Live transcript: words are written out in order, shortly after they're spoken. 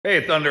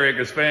Hey, Thunder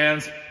Acres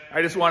fans.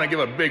 I just want to give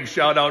a big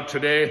shout out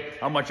today,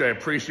 how much I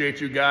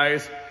appreciate you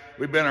guys.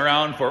 We've been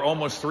around for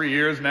almost 3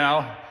 years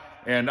now,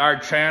 and our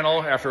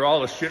channel, after all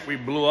the shit we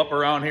blew up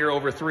around here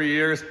over 3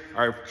 years,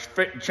 our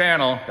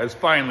channel has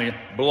finally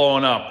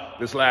blown up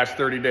this last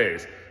 30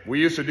 days.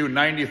 We used to do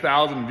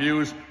 90,000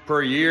 views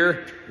per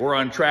year. We're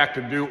on track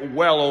to do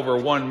well over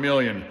 1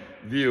 million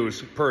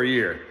views per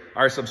year.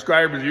 Our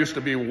subscribers used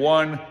to be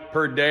 1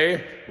 per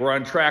day. We're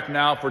on track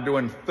now for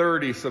doing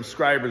 30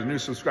 subscribers, new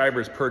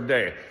subscribers per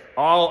day.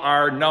 All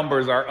our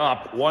numbers are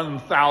up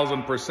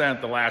 1,000%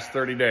 the last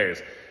 30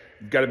 days.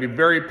 You've got to be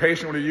very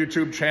patient with a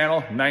YouTube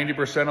channel.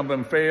 90% of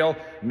them fail.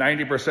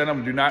 90% of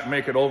them do not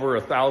make it over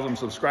 1,000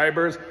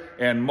 subscribers.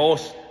 And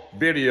most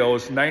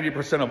videos,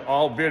 90% of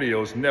all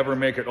videos never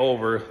make it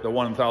over the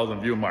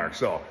 1,000 view mark.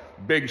 So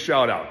big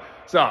shout out.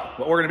 So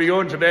what we're going to be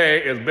doing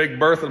today is Big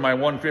Bertha, my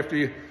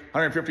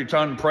 150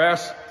 ton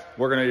press.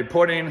 We're going to be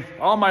putting,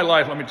 all my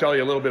life, let me tell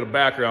you a little bit of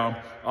background.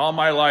 All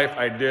my life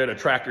I did a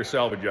tractor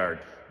salvage yard.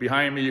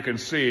 Behind me you can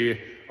see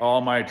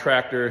all my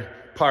tractor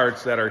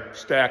parts that are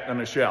stacked on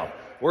the shelf.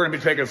 We're going to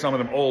be taking some of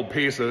them old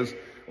pieces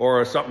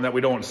or something that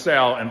we don't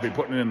sell and be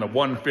putting it in the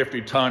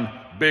 150 ton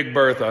Big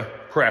Bertha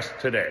press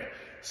today.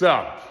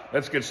 So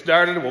let's get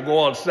started. We'll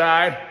go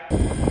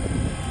outside.